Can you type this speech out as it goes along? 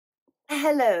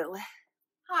Hello.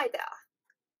 Hi there.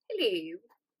 Hello.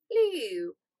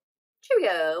 Hello.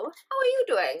 Cheerio. How are you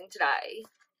doing today?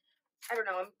 I don't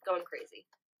know, I'm going crazy.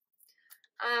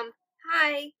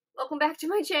 Hi. Welcome back to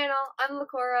my channel. I'm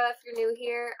Lakora if you're new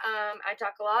here. I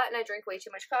talk a lot and I drink way too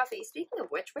much coffee. Speaking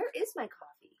of which, where is my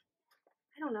coffee?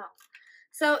 I don't know.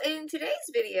 So in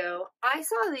today's video, I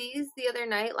saw these the other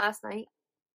night, last night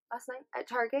at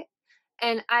Target,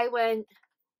 and I went,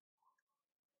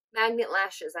 magnet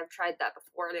lashes. I've tried that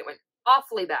before and it went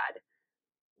awfully bad.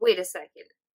 Wait a second.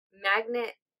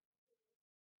 Magnet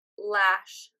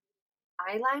lash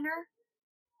eyeliner?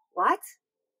 What?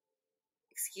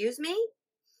 Excuse me?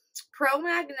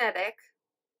 Pro-magnetic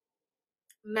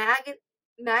magnet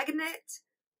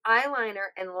eyeliner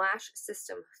and lash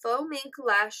system. Faux mink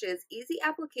lashes, easy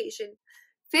application,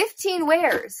 15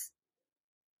 wears.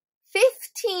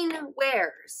 15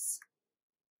 wears.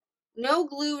 No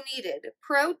glue needed.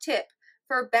 Pro tip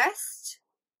for best,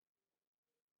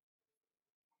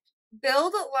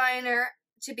 build liner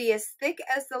to be as thick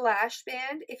as the lash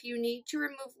band. If you need to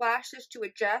remove lashes to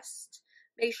adjust,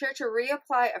 make sure to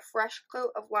reapply a fresh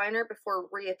coat of liner before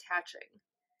reattaching.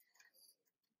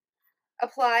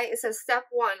 Apply, it says step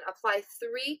 1, apply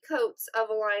 3 coats of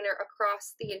liner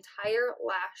across the entire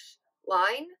lash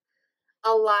line.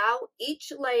 Allow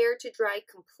each layer to dry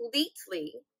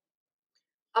completely.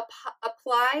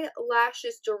 Apply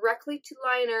lashes directly to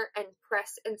liner and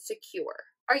press and secure.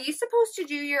 Are you supposed to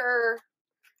do your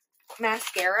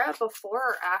mascara before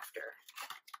or after?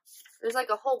 There's like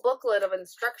a whole booklet of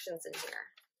instructions in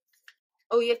here.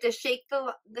 Oh, you have to shake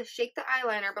the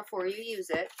eyeliner before you use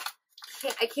it.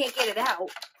 I can't get it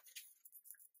out.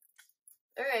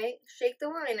 Alright, shake the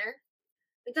liner.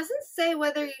 It doesn't say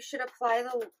whether you should apply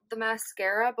the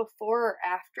mascara before or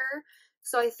after.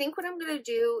 So I think what I'm going to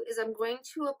do is I'm going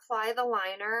to apply the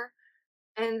liner,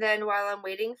 and then while I'm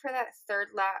waiting for that third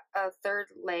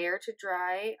layer to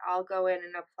dry, I'll go in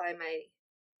and apply my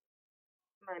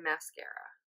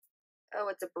mascara. Oh,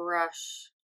 it's a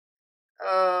brush.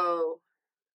 Oh,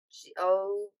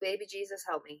 baby Jesus,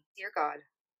 help me. Dear God.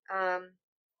 Oh,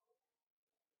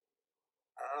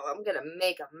 I'm gonna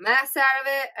make a mess out of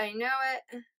it. I know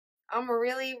it. I'm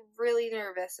really, really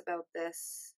nervous about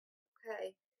this.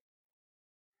 Okay.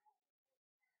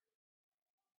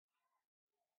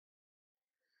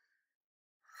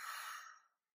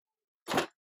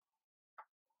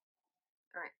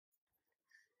 Alright.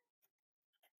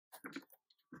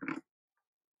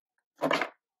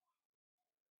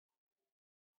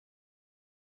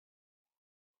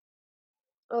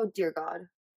 Oh, dear God.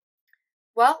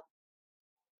 Well,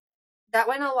 that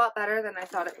went a lot better than I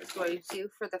thought it was going to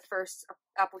for the first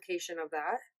application of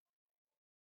that.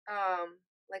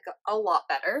 Like a lot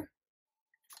better.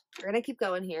 We're gonna keep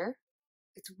going here.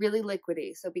 It's really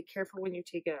liquidy, so be careful when you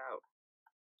take it out.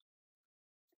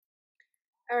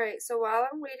 Alright, so while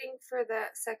I'm waiting for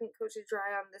that second coat to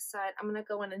dry on this side, I'm gonna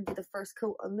go in and do the first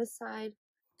coat on this side.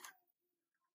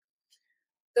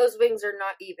 Those wings are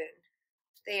not even.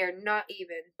 They are not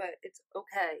even, but it's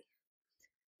okay.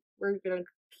 We're gonna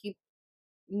keep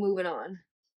moving on.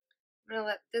 I'm gonna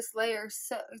let this layer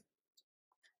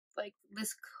like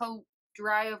this coat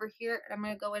dry over here, and I'm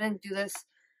gonna go in and do this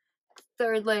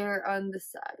third layer on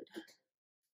this side.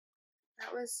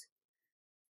 That was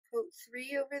coat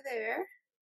 3 over there.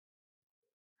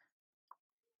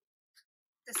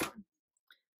 This one.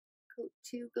 Coat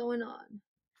 2 going on.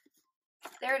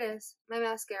 There it is, my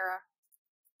mascara.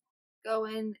 Go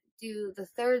in, do the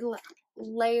third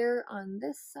layer on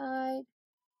this side.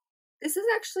 This is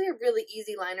actually a really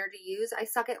easy liner to use. I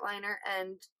suck at liner,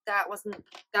 and that wasn't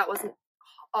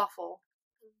awful.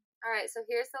 All right, so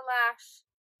here's the lash.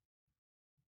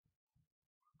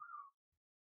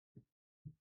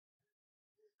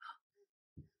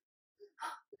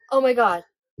 Oh my God.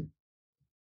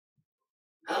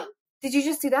 Did you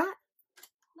just see that?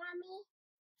 Mommy.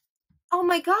 Oh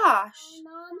my gosh.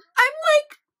 Mom.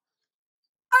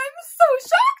 I'm so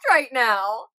shocked right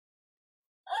now.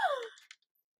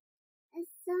 Is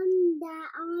some that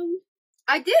on?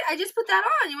 I did. I just put that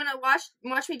on. You want to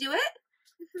watch me do it?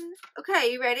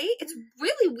 Okay, you ready? It's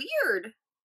really weird.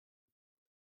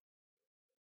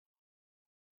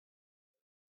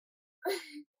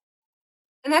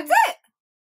 And that's it.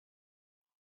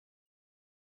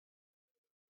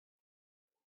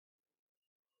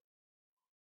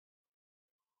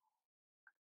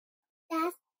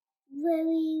 That's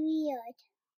really weird.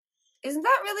 Isn't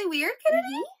that really weird,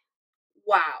 Kennedy?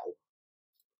 Wow.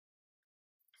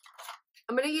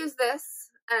 I'm going to use this,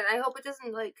 and I hope it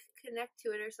doesn't, like, connect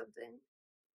to it or something.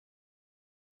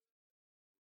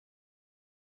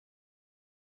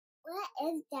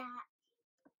 What is that?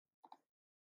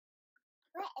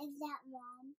 is that,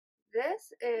 Mom?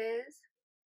 This is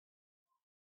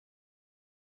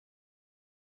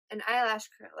an eyelash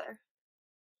curler.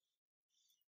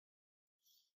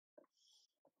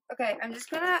 Okay, I'm just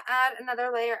gonna add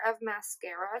another layer of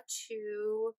mascara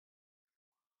to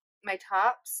my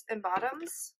tops and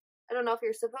bottoms. I don't know if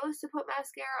you're supposed to put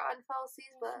mascara on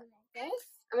falsies, but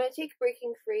This? I'm gonna take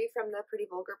Breaking Free from the Pretty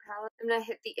Vulgar palette. I'm gonna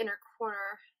hit the inner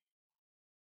corner.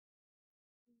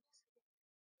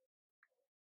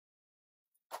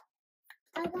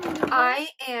 I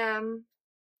am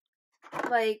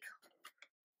like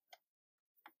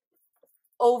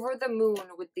over the moon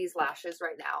with these lashes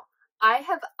right now. I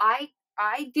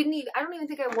don't even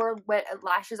think I wore wet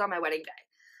lashes on my wedding day.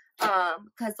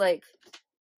 Cause like,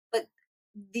 but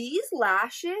these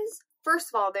lashes, first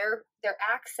of all, they're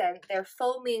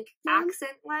faux mink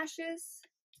accent lashes.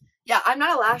 Yeah, I'm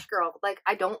not a lash girl. Like,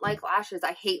 I don't like lashes.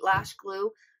 I hate lash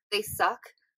glue. They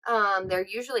suck. They're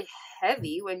usually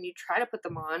heavy when you try to put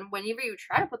them on. Whenever you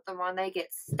try to put them on, they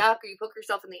get stuck or you poke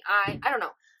yourself in the eye. I don't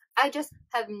know. I just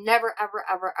have never, ever,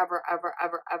 ever, ever, ever,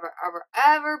 ever, ever, ever,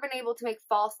 ever been able to make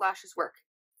false lashes work.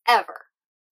 Ever.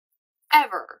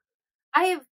 Ever.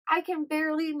 I can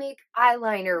barely make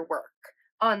eyeliner work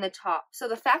on the top. So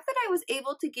the fact that I was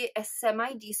able to get a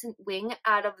semi-decent wing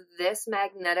out of this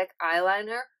magnetic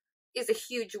eyeliner is a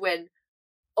huge win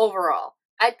overall.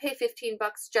 I'd pay $15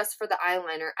 just for the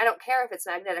eyeliner. I don't care if it's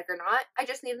magnetic or not. I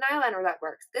just need an eyeliner that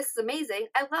works. This is amazing.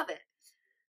 I love it.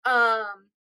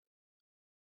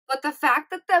 But the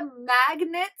fact that the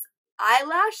magnets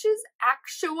eyelashes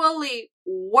actually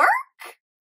work?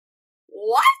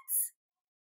 What?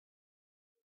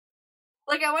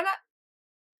 Like, I wanna,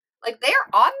 like, they're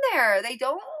on there. They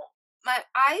don't, my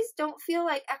eyes don't feel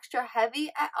like extra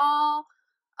heavy at all.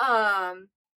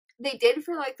 They did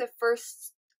for like the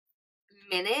first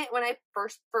minute when I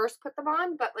first put them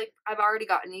on, but like I've already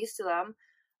gotten used to them.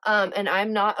 And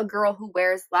I'm not a girl who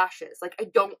wears lashes. Like, I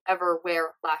don't ever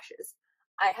wear lashes.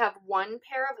 I have one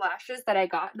pair of lashes that I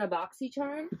got in a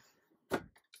BoxyCharm.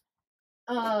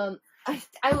 I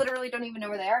literally don't even know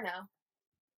where they are now.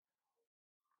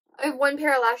 I have one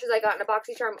pair of lashes I got in a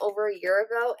BoxyCharm over a year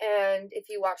ago, and if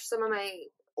you watch some of my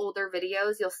older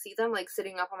videos, you'll see them like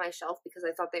sitting up on my shelf because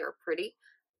I thought they were pretty,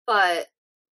 but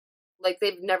like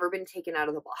they've never been taken out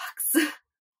of the box.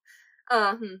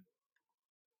 I'm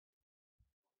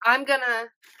gonna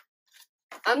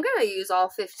use all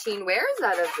 15 wears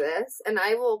out of this, and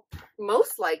I will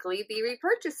most likely be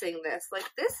repurchasing this.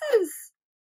 Like, this is,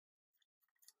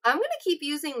 I'm gonna keep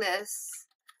using this.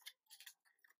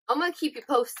 I'm gonna keep you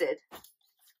posted.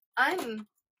 I'm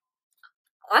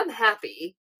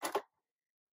happy.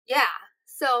 Yeah.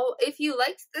 So if you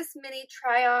liked this mini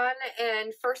try on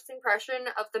and first impression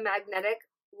of the magnetic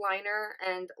liner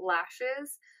and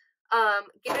lashes,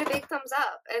 give it a big thumbs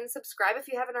up and subscribe if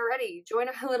you haven't already. Join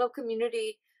our little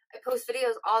community. I post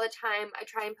videos all the time. I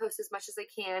try and post as much as I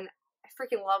can. I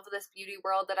freaking love this beauty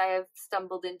world that I have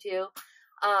stumbled into.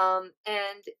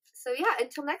 And so yeah,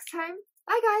 until next time,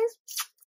 bye guys.